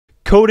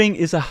Coding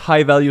is a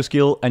high value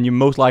skill, and you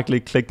most likely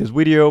click this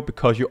video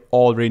because you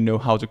already know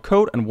how to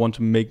code and want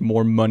to make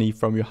more money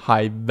from your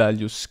high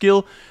value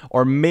skill.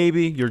 Or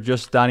maybe you're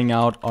just starting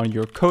out on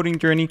your coding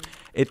journey.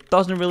 It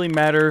doesn't really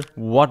matter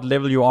what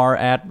level you are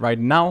at right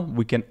now.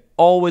 We can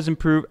always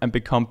improve and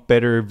become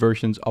better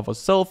versions of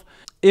ourselves.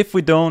 If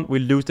we don't, we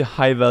lose the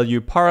high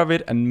value part of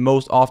it, and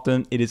most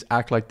often it is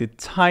act like the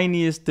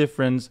tiniest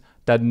difference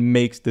that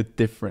makes the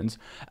difference.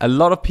 A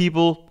lot of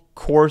people,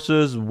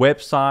 courses,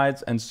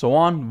 websites, and so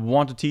on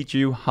want to teach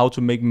you how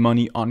to make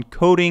money on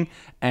coding,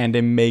 and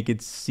they make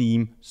it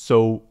seem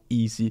so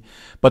easy.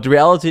 But the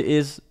reality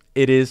is,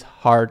 it is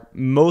hard.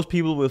 Most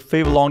people will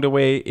fail along the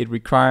way. It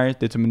requires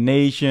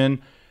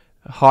determination,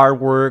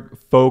 hard work,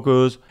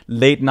 focus,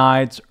 late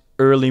nights,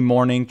 early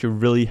morning. You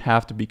really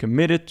have to be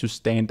committed to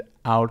stand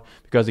out,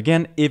 because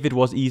again, if it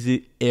was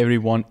easy,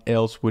 everyone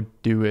else would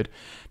do it.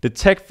 The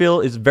tech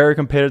field is very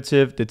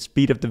competitive. The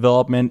speed of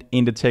development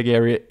in the tech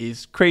area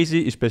is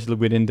crazy, especially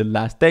within the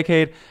last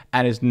decade,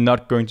 and it's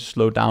not going to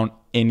slow down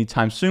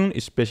anytime soon,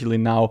 especially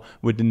now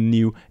with the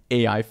new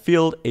AI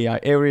field, AI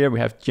area. We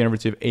have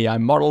generative AI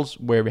models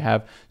where we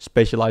have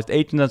specialized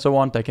agents and so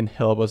on that can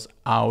help us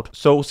out.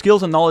 So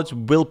skills and knowledge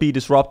will be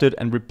disrupted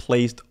and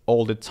replaced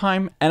all the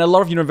time. And a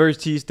lot of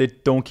universities, they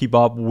don't keep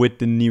up with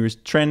the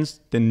newest trends,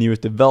 the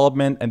newest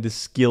development, and the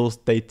skills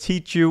they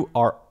teach you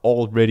are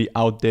already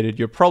outdated.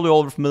 You're probably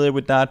already familiar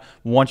with that.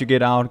 Once you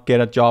get out, get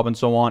a job and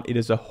so on, it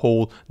is a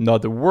whole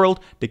nother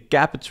world. The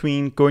gap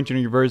between going to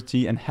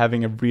university and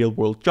having a real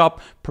world job,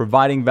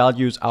 providing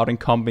values out in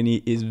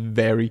company, is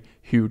very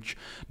huge.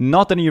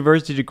 Not that a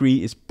university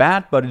degree is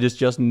bad, but it is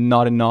just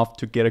not enough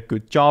to get a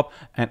good job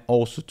and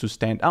also to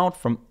stand out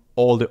from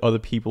all the other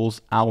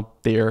peoples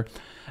out there.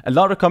 A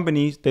lot of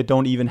companies, they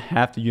don't even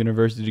have the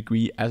university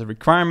degree as a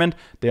requirement.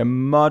 They're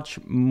much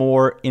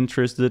more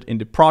interested in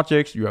the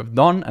projects you have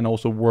done and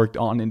also worked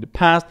on in the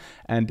past.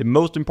 And the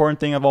most important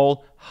thing of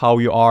all, how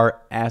you are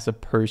as a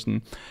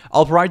person.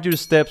 I'll provide you the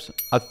steps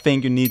I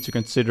think you need to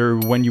consider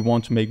when you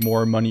want to make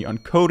more money on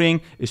coding,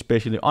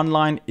 especially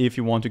online, if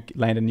you want to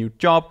land a new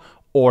job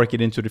or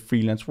get into the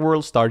freelance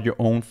world, start your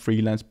own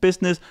freelance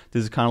business.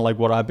 This is kind of like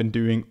what I've been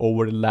doing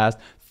over the last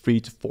 3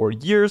 to 4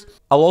 years.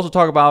 I'll also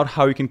talk about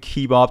how you can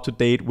keep up to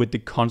date with the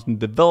constant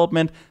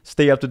development,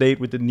 stay up to date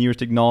with the newest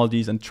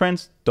technologies and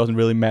trends. Doesn't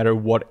really matter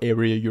what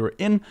area you're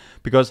in,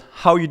 because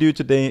how you do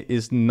today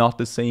is not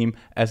the same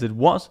as it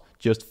was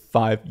just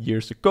 5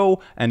 years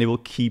ago, and it will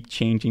keep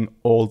changing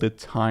all the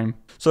time.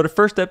 So the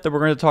first step that we're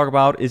going to talk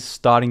about is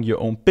starting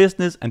your own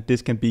business, and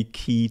this can be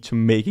key to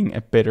making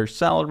a better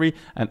salary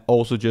and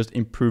also just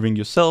improving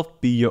yourself,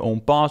 be your own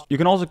boss. You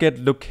can also get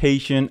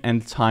location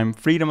and time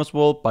freedom as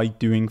well by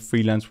doing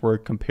freelance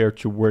work compared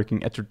to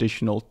working a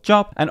traditional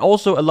job. And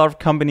also a lot of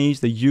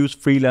companies, they use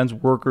freelance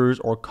workers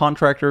or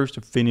contractors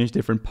to finish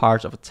different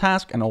parts of a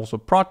task and also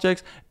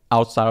projects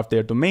outside of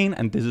their domain,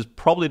 and this is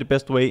probably the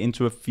best way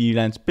into a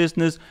freelance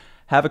business.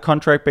 Have a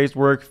contract-based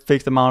work,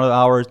 fixed amount of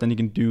hours, then you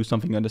can do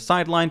something on the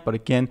sideline. But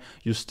again,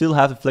 you still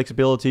have the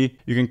flexibility.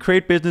 You can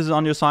create businesses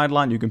on your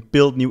sideline. You can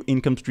build new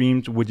income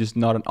streams, which is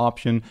not an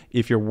option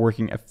if you're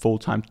working a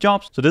full-time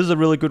job. So this is a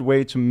really good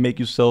way to make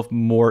yourself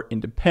more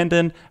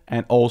independent,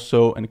 and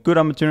also a good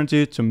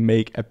opportunity to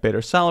make a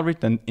better salary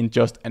than in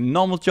just a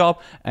normal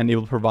job, and it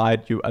will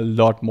provide you a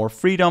lot more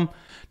freedom.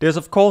 There's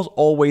of course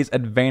always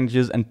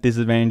advantages and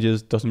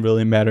disadvantages, doesn't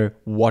really matter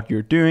what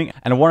you're doing.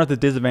 And one of the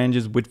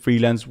disadvantages with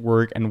freelance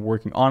work and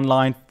working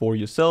online for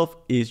yourself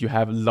is you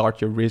have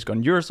larger risk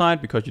on your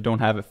side because you don't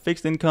have a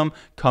fixed income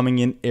coming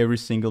in every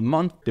single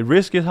month. The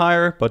risk is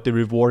higher, but the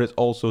reward is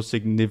also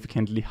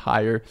significantly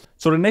higher.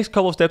 So the next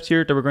couple of steps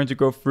here that we're going to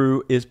go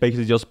through is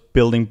basically just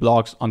building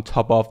blocks on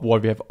top of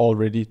what we have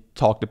already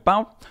talked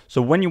about.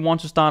 So when you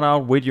want to start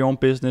out with your own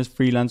business,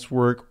 freelance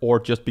work, or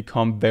just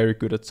become very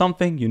good at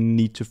something, you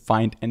need to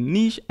find a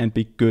niche and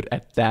be good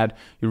at that.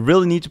 You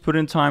really need to put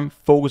in time,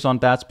 focus on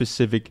that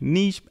specific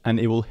niche, and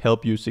it will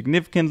help you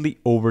significantly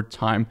over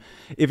time.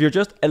 If you're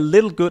just a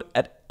little good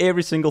at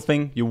every single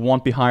thing, you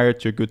won't be hired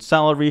to a good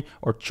salary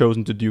or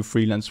chosen to do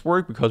freelance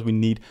work, because we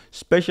need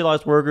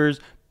specialized workers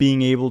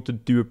being able to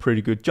do a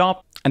pretty good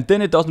job. And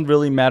then it doesn't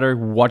really matter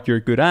what you're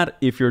good at.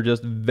 If you're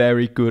just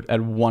very good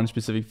at one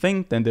specific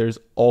thing, then there's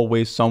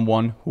always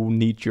someone who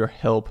needs your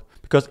help.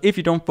 Because if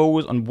you don't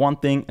focus on one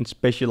thing and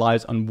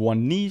specialize on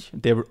one niche,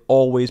 there will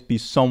always be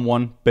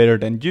someone better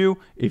than you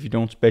if you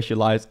don't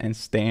specialize and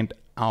stand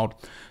out.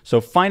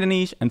 So find a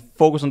niche and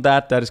focus on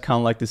that. That is kind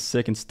of like the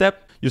second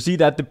step. You see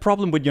that the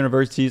problem with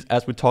universities,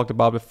 as we talked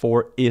about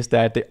before, is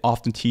that they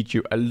often teach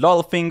you a lot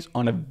of things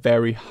on a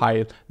very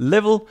high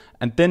level,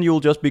 and then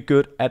you'll just be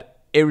good at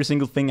every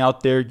single thing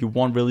out there. You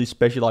won't really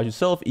specialize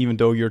yourself, even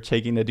though you're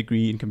taking a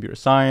degree in computer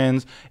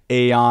science,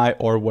 AI,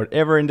 or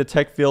whatever in the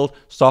tech field,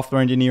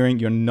 software engineering.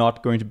 You're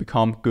not going to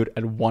become good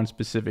at one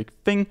specific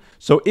thing.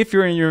 So if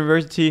you're in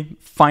university,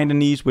 find a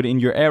niche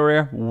within your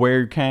area where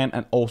you can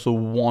and also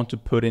want to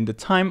put in the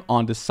time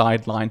on the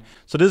sideline.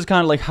 So this is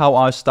kind of like how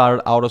I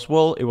started out as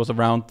well. It was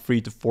around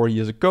 3 to 4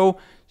 years ago.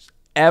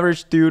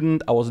 average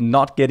student. I was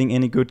not getting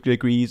any good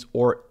degrees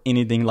or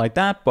anything like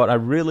that, but I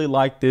really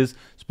liked this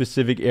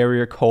specific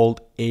area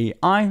called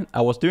AI.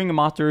 I was doing a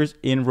master's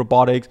in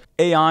robotics.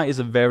 AI is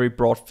a very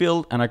broad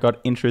field, and I got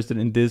interested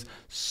in this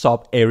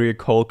sub area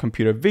called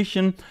computer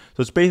vision.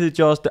 So it's basically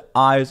just the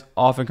eyes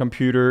of a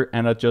computer,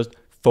 and I just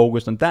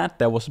focused on that.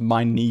 That was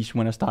my niche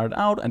when I started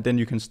out, and then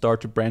you can start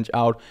to branch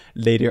out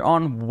later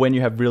on when you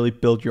have really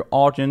built your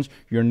audience,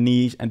 your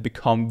niche, and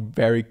become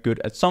very good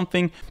at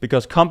something.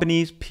 Because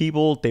companies,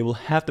 people, they will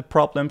have the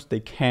problems,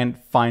 they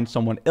can't find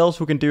someone else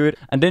who can do it,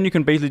 and then you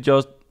can basically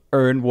just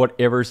earn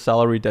whatever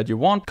salary that you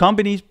want.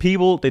 Companies,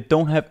 people, they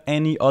don't have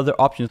any other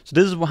options. So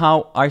this is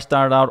how I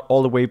started out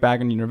all the way back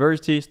in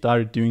university.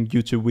 Started doing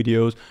YouTube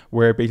videos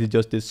where I basically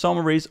just did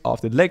summaries of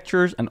the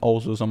lectures and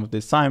also some of the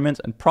assignments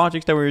and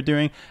projects that we were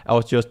doing. I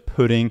was just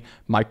putting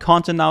my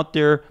content out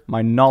there,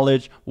 my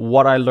knowledge,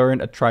 what I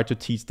learned. I tried to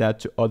teach that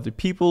to other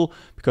people,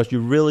 because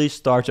you really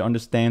start to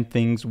understand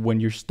things when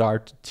you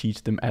start to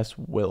teach them as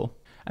well.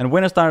 And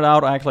when I started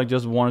out, I actually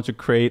just wanted to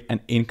create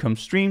an income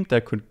stream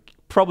that could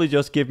probably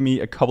just give me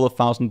a couple of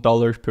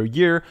 $1,000s per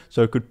year,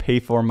 so I could pay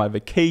for my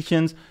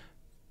vacations,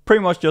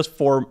 pretty much just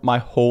for my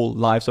whole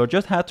life. So I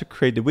just had to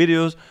create the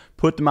videos,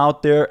 put them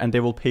out there, and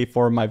they will pay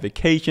for my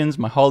vacations,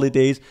 my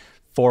holidays,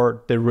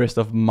 for the rest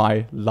of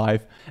my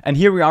life. And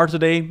here we are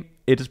today.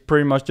 It is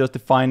pretty much just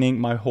defining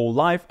my whole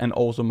life and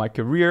also my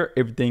career.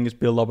 Everything is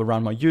built up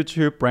around my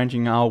YouTube,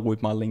 branching out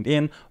with my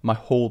LinkedIn, my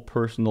whole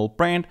personal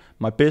brand,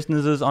 my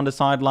businesses on the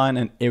sideline,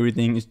 and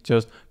everything is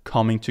just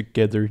coming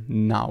together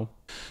now.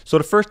 So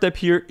the first step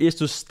here is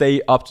to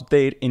stay up to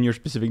date in your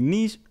specific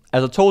niche.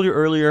 As I told you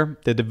earlier,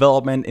 the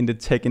development in the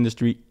tech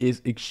industry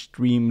is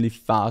extremely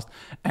fast,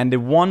 and the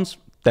ones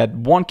that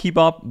won't keep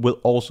up will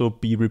also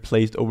be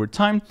replaced over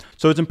time.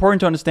 So it's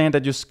important to understand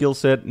that your skill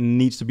set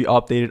needs to be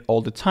updated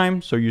all the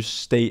time so you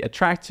stay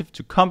attractive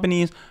to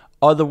companies.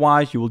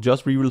 Otherwise, you will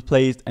just be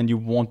replaced and you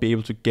won't be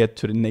able to get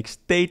to the next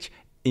stage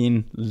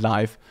in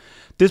life.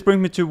 This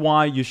brings me to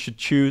why you should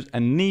choose a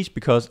niche,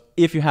 because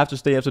if you have to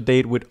stay up to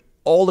date with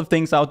all the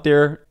things out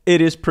there,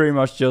 it is pretty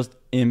much just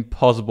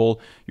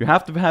impossible. You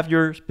have to have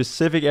your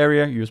specific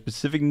area, your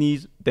specific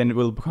needs, then it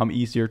will become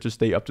easier to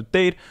stay up to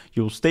date.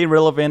 You'll stay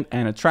relevant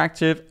and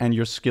attractive, and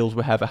your skills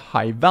will have a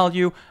high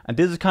value. And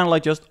this is kind of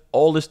like just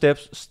all the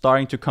steps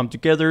starting to come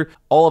together.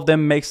 All of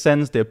them make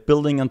sense. They're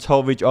building on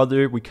top of each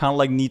other. We kind of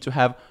like need to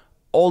have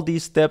all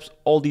these steps,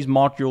 all these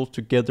modules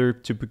together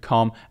to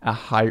become a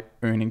high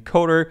earning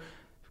coder,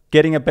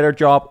 getting a better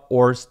job,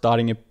 or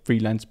starting a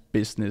freelance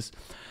business.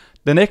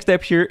 The next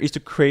step here is to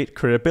create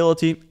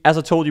credibility. As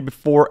I told you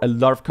before, a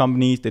lot of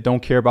companies, they don't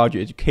care about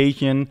your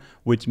education,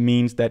 which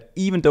means that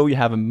even though you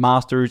have a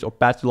master's or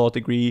bachelor's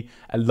degree,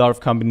 a lot of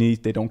companies,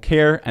 they don't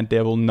care, and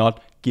they will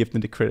not give them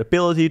the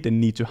credibility they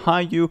need to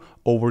hire you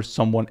over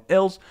someone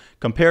else.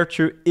 Compared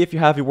to if you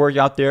have your work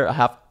out there, I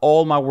have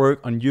all my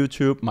work on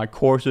YouTube, my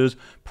courses,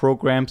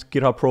 programs,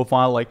 GitHub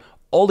profile, like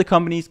all the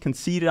companies can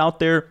see it out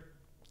there.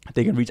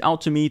 They can reach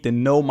out to me, they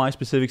know my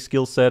specific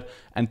skill set,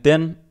 and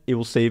then it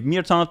will save me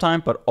a ton of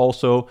time, but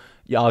also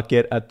I'll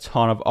get a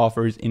ton of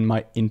offers in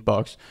my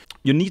inbox.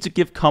 You need to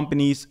give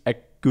companies a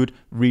good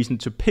reason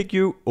to pick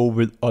you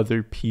over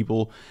other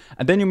people.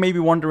 And then you may be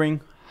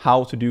wondering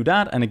how to do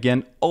that. And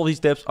again, all these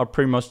steps are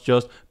pretty much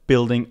just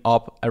building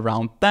up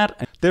around that.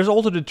 And there's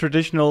also the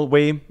traditional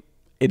way.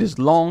 It is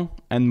long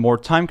and more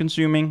time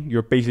consuming.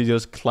 You're basically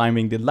just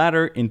climbing the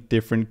ladder in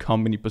different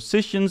company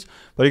positions.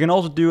 But you can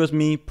also do as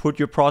me, put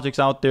your projects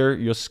out there,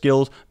 your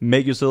skills,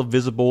 make yourself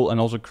visible, and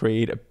also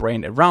create a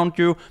brand around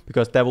you,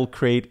 because that will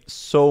create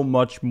so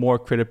much more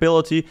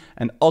credibility,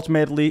 and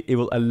ultimately it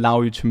will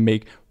allow you to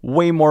make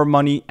way more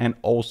money and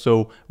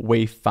also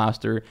way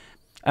faster.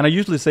 And I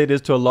usually say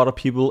this to a lot of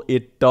people,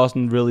 it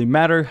doesn't really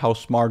matter how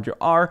smart you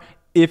are.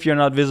 If you're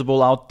not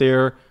visible out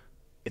there,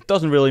 it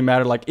doesn't really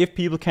matter. Like if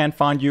people can't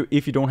find you,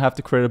 if you don't have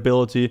the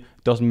credibility,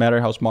 it doesn't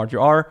matter how smart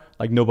you are,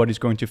 like nobody's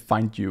going to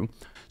find you.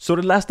 So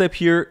the last step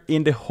here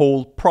in the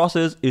whole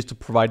process is to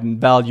provide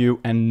value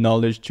and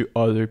knowledge to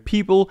other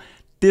people.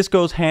 This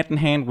goes hand in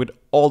hand with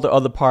all the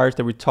other parts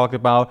that we talked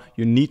about.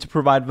 You need to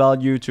provide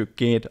value to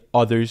get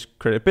others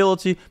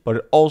credibility, but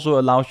it also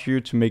allows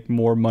you to make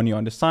more money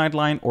on the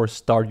sideline or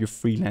start your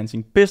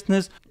freelancing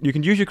business. You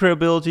can use your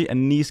credibility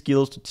and niche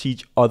skills to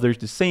teach others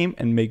the same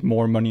and make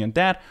more money on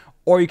that.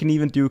 Or you can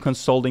even do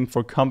consulting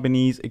for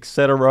companies,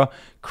 etc.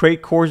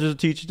 Create courses to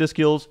teach the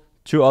skills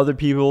to other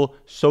people,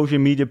 social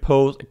media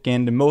posts.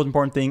 Again, the most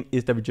important thing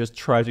is that we just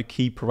try to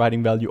keep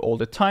providing value all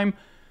the time.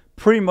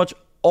 Pretty much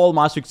all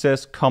my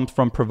success comes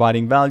from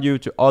providing value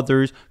to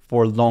others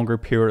for a longer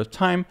period of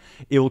time.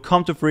 It will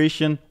come to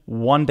fruition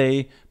one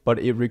day, but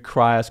it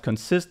requires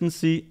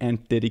consistency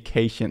and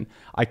dedication.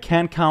 I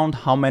can't count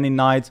how many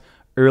nights,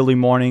 early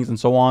mornings and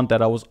so on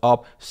that I was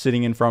up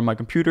sitting in front of my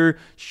computer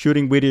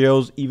shooting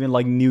videos. Even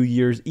like New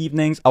Year's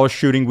evenings, I was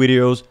shooting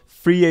videos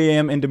 3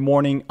 a.m. in the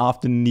morning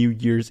after New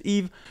Year's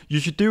Eve. You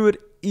should do it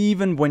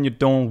even when you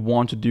don't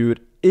want to do it.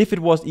 If it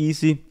was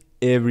easy,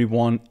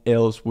 everyone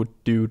else would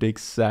do the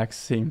exact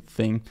same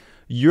thing.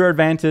 Your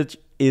advantage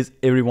is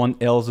everyone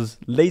else's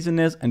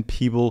laziness, and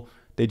people,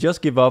 they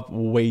just give up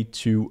way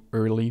too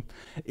early.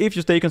 If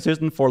you stay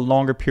consistent for a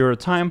longer period of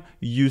time,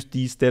 use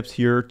these steps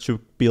here to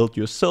build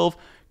yourself,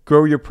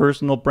 grow your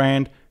personal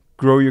brand,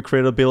 grow your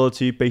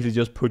credibility, basically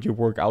just put your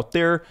work out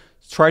there.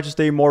 Try to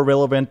stay more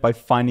relevant by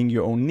finding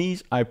your own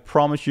niche. I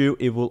promise you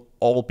it will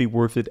all be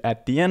worth it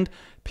at the end.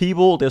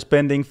 People, they're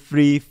spending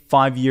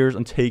 3-5 years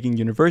on taking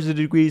university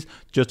degrees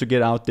just to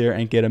get out there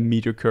and get a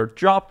mediocre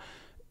job,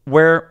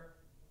 where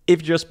if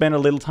you just spend a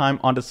little time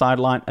on the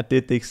sideline, I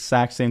did the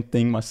exact same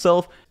thing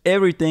myself.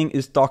 Everything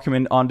is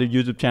documented on the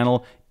YouTube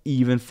channel,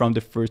 even from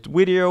the first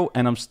video,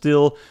 and I'm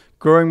still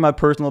growing my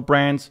personal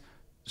brands,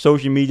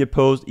 social media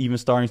posts, even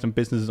starting some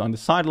businesses on the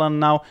sideline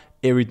now.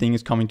 Everything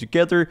is coming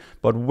together,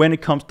 but when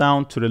it comes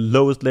down to the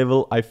lowest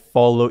level, I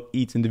follow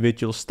each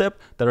individual step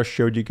that I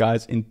showed you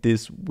guys in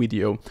this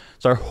video.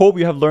 So I hope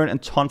you have learned a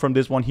ton from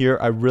this one here.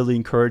 I really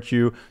encourage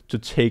you to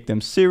take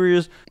them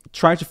serious.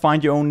 Try to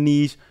find your own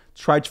niche.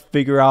 Try to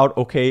figure out,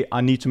 okay,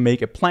 I need to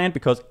make a plan,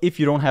 because if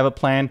you don't have a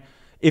plan,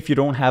 if you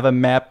don't have a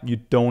map, you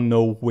don't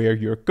know where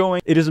you're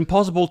going. It is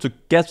impossible to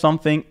get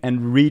something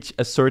and reach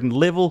a certain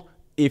level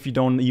if you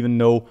don't even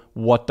know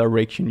what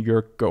direction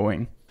you're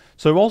going.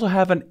 So we also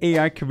have an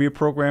AI career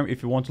program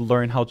if you want to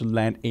learn how to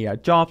land AI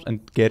jobs and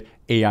get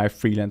AI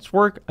freelance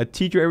work. I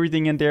teach you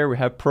everything in there. We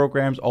have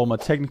programs, all my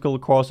technical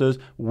courses,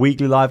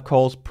 weekly live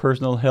calls,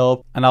 personal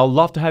help, and I'd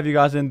love to have you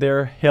guys in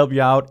there, help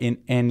you out in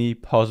any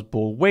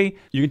possible way.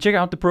 You can check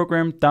out the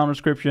program down in the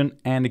description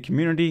and the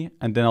community,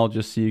 and then I'll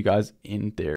just see you guys in there.